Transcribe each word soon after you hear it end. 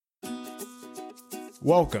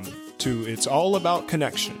Welcome to It's All About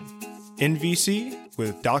Connection, NVC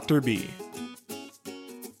with Dr. B.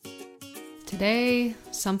 Today,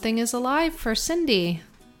 something is alive for Cindy,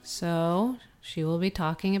 so she will be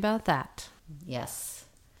talking about that. Yes.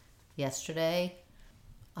 Yesterday,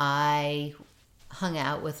 I hung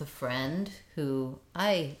out with a friend who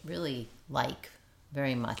I really like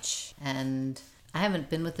very much. And I haven't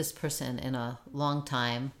been with this person in a long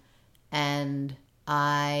time. And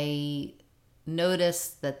I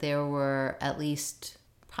noticed that there were at least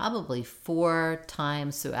probably 4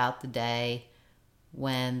 times throughout the day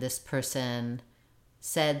when this person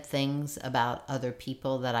said things about other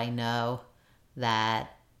people that I know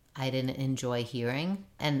that I didn't enjoy hearing.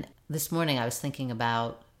 And this morning I was thinking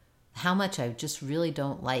about how much I just really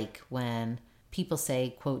don't like when people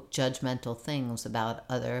say, quote, judgmental things about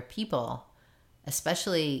other people,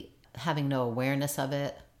 especially having no awareness of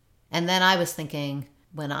it. And then I was thinking,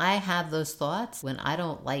 when I have those thoughts, when I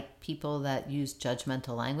don't like people that use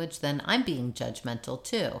judgmental language, then I'm being judgmental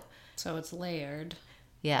too. So it's layered.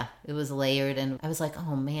 Yeah, it was layered. And I was like,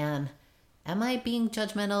 oh man, am I being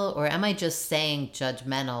judgmental, or am I just saying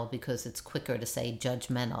judgmental because it's quicker to say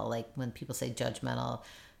judgmental? Like when people say judgmental,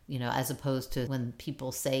 as opposed to when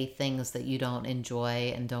people say things that you don't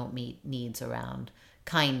enjoy and don't meet needs around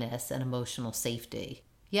kindness and emotional safety.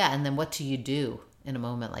 Yeah, and then what do you do in a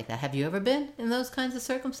moment like that? Have you ever been in those kinds of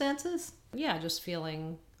circumstances? Yeah, just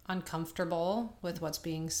feeling uncomfortable with what's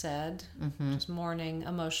being said. Mm-hmm. Just mourning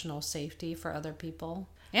emotional safety for other people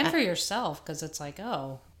and for yourself, because it's like,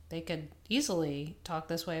 oh, they could easily talk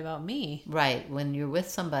this way about me. Right. When you're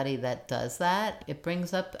with somebody that does that, it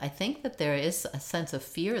brings up, I think that there is a sense of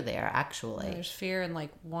fear there, actually. There's fear and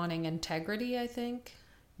wanting integrity, I think.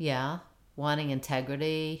 Yeah, wanting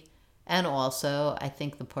integrity. And also, I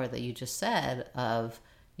think the part that you just said of,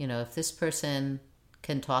 if this person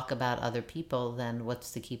can talk about other people, then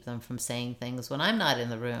what's to keep them from saying things when I'm not in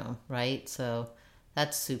the room, right? So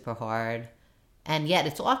that's super hard. And yet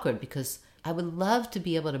it's awkward because I would love to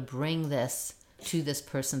be able to bring this to this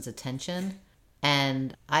person's attention.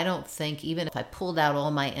 And I don't think, even if I pulled out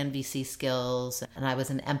all my NVC skills and I was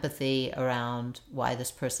in empathy around why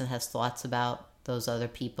this person has thoughts about those other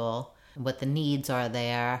people, and what the needs are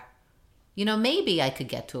there, maybe I could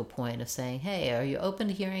get to a point of saying, hey, are you open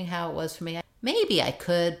to hearing how it was for me? Maybe I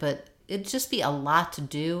could, but it'd just be a lot to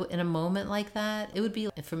do in a moment like that. It would be,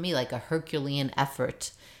 for me, like a Herculean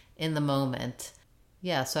effort in the moment.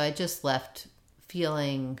 Yeah, so I just left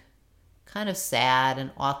feeling kind of sad and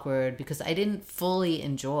awkward because I didn't fully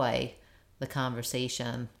enjoy the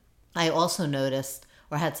conversation. I also noticed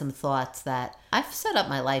or had some thoughts that I've set up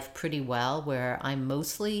my life pretty well where I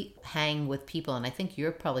mostly hang with people, and I think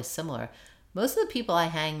you're probably similar. Most of the people I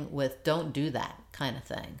hang with don't do that kind of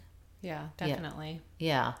thing. Yeah, definitely.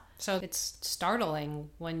 Yeah. So it's startling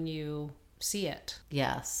when you see it.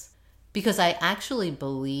 Yes. Because I actually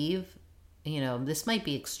believe, this might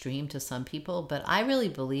be extreme to some people, but I really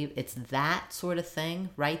believe it's that sort of thing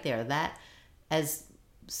right there. That as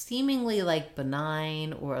seemingly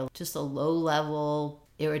benign or just a low level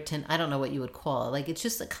irritant, I don't know what you would call it. It's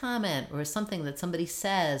just a comment or something that somebody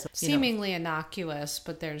says. Seemingly innocuous,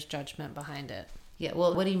 but there's judgment behind it. Yeah,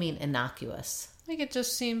 well, what do you mean innocuous? It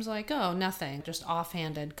just seems like, oh, nothing, just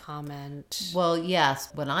offhanded comment. Well, yes,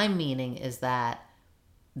 what I'm meaning is that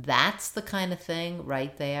that's the kind of thing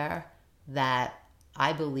right there that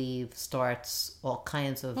I believe starts all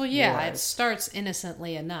kinds of wars. It starts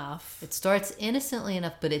innocently enough. It starts innocently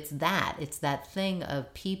enough, but it's that thing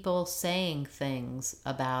of people saying things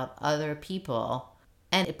about other people.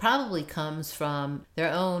 And it probably comes from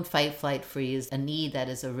their own fight, flight, freeze, a need that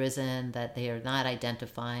has arisen that they are not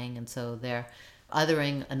identifying. And so they're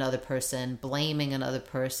othering another person, blaming another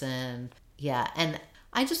person. Yeah, and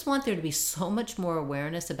I just want there to be so much more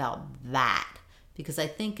awareness about that. Because I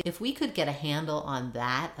think if we could get a handle on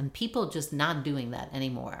that, and people just not doing that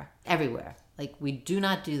anymore, everywhere, we do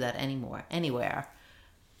not do that anymore, anywhere,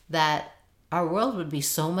 that our world would be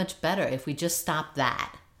so much better if we just stopped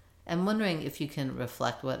that. I'm wondering if you can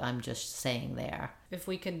reflect what I'm just saying there. If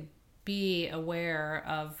we could be aware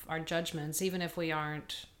of our judgments, even if we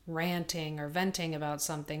aren't ranting or venting about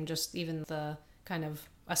something, just even the kind of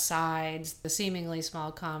asides, the seemingly small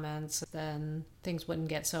comments, then things wouldn't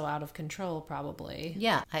get so out of control probably.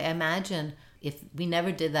 Yeah, I imagine if we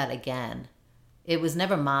never did that again, it was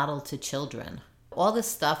never modeled to children. All this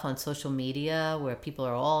stuff on social media where people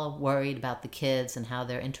are all worried about the kids and how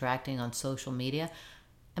they're interacting on social media,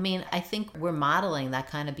 I think we're modeling that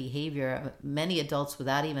kind of behavior, many adults,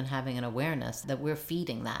 without even having an awareness that we're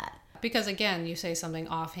feeding that. Because again, you say something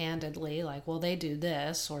offhandedly like, well, they do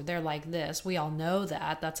this or they're like this. We all know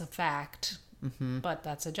that. That's a fact. but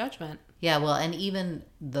that's a judgment. Yeah, well, and even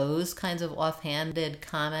those kinds of offhanded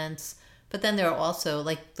comments, but then there are also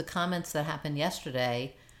like the comments that happened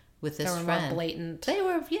yesterday with this They were friend. more blatant.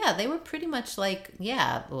 They were pretty much like,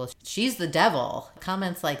 yeah, well, she's the devil.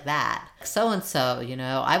 Comments like that. So and so,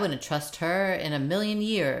 I wouldn't trust her in a million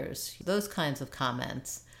years. Those kinds of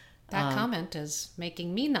comments. That comment is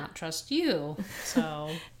making me not trust you.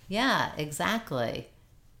 So Yeah, exactly.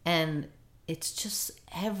 And it's just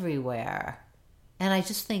everywhere. And I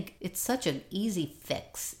just think it's such an easy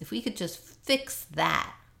fix. If we could just fix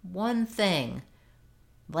that one thing,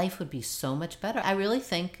 life would be so much better. I really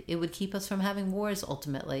think it would keep us from having wars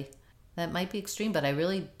ultimately. That might be extreme, but I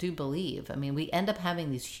really do believe. I mean, we end up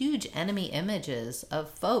having these huge enemy images of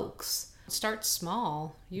folks. it starts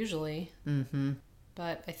small, usually. Mm-hmm.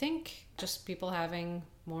 But I think just people having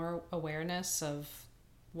more awareness of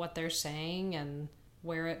what they're saying and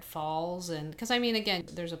where it falls. And because, I mean, again,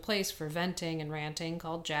 there's a place for venting and ranting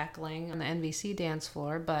called jackling on the NVC dance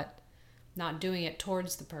floor, but not doing it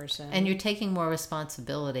towards the person. And you're taking more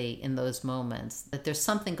responsibility in those moments, that there's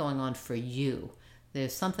something going on for you.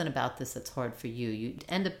 There's something about this that's hard for you. You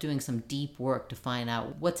end up doing some deep work to find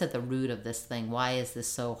out what's at the root of this thing. Why is this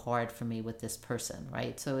so hard for me with this person,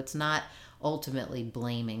 right? So it's not ultimately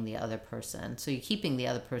blaming the other person. So you're keeping the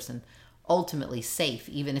other person ultimately safe,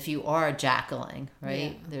 even if you are jackling,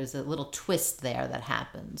 right? Yeah. There's a little twist there that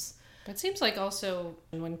happens. But it seems like also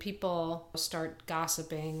when people start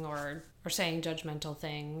gossiping or saying judgmental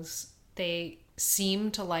things, they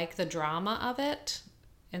seem to like the drama of it.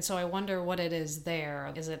 And so I wonder what it is there.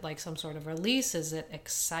 Is it like some sort of release? Is it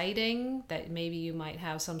exciting that maybe you might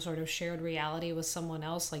have some sort of shared reality with someone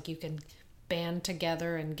else? Like you can band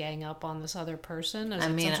together and gang up on this other person? Is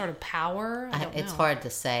it some sort of power? I don't know. It's hard to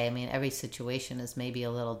say. I mean, every situation is maybe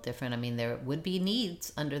a little different. I mean, there would be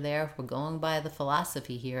needs under there. If we're going by the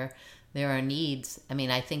philosophy here, there are needs. I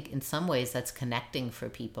mean, I think in some ways that's connecting for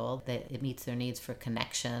people, that it meets their needs for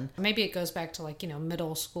connection. Maybe it goes back to like,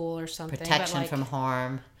 middle school or something. Protection but like, from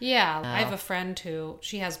harm. Yeah. I have a friend who,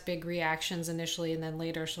 she has big reactions initially and then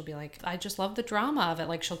later she'll be like, I just love the drama of it.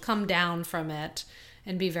 Like she'll come down from it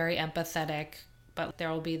and be very empathetic. But there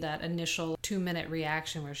will be that initial 2-minute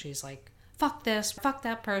reaction where she's like, fuck this, fuck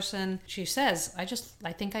that person. She says, I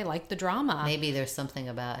think I like the drama. Maybe there's something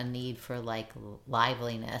about a need for like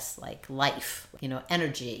liveliness, like life,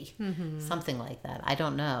 energy, something like that. I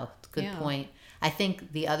don't know. It's a good point. I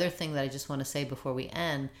think the other thing that I just want to say before we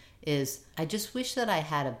end is I just wish that I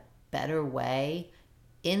had a better way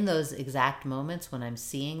in those exact moments when I'm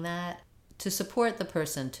seeing that to support the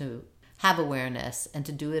person to have awareness and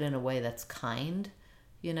to do it in a way that's kind,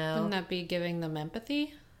 Wouldn't that be giving them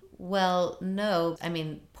empathy? Well, no. I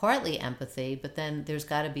mean, partly empathy, but then there's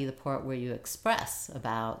got to be the part where you express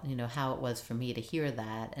about, how it was for me to hear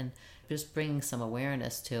that and just bringing some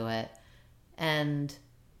awareness to it. And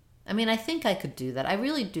I mean, I think I could do that. I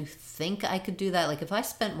really do think I could do that. Like if I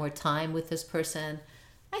spent more time with this person,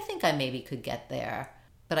 I think I maybe could get there,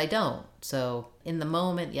 but I don't. So in the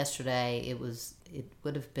moment yesterday, it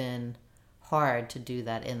would have been hard to do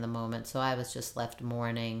that in the moment. So I was just left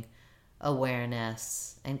mourning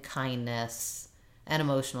awareness and kindness and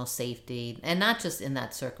emotional safety, and not just in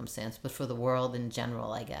that circumstance, but for the world in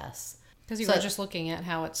general, I guess. Because you were just looking at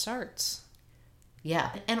how it starts.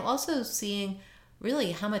 Yeah, and also seeing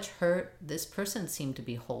really how much hurt this person seemed to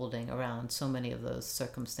be holding around so many of those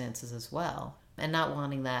circumstances as well, and not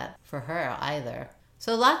wanting that for her either.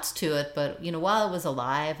 So lots to it, but while it was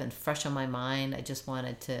alive and fresh on my mind, I just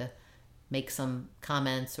wanted to make some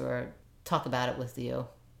comments or talk about it with you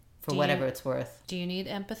for whatever it's worth. Do you need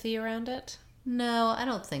empathy around it? No, I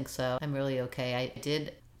don't think so. I'm really okay. I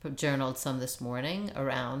did journal some this morning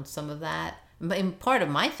around some of that. And part of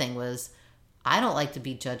my thing was I don't like to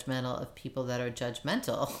be judgmental of people that are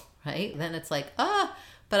judgmental, right? Then it's like, but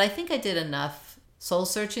I think I did enough soul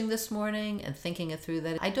searching this morning and thinking it through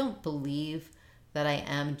that I don't believe that I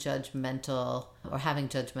am judgmental or having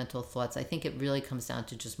judgmental thoughts. I think it really comes down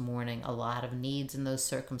to just mourning a lot of needs in those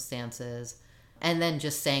circumstances. And then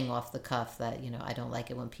just saying off the cuff that, I don't like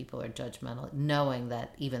it when people are judgmental, knowing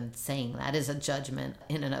that even saying that is a judgment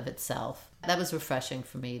in and of itself. That was refreshing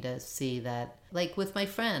for me to see that, like with my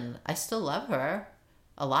friend, I still love her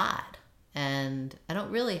a lot. And I don't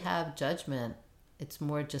really have judgment. It's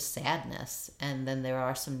more just sadness. And then there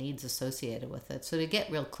are some needs associated with it. So to get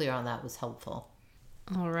real clear on that was helpful.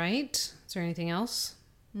 All right. Is there anything else?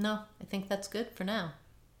 No, I think that's good for now.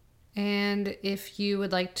 And if you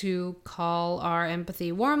would like to call our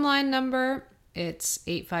Empathy Warm Line number, it's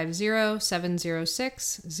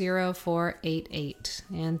 850-706-0488.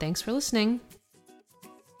 And thanks for listening.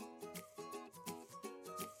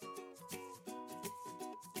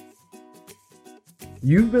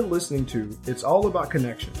 You've been listening to It's All About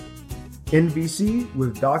Connection, NVC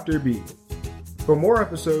with Dr. B. For more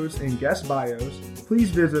episodes and guest bios, please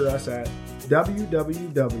visit us at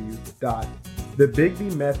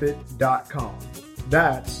www.thebigbmethod.com.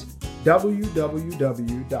 That's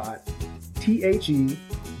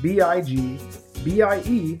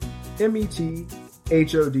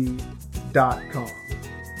www.thebigbmethod.com.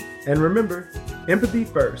 And remember, empathy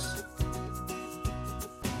first.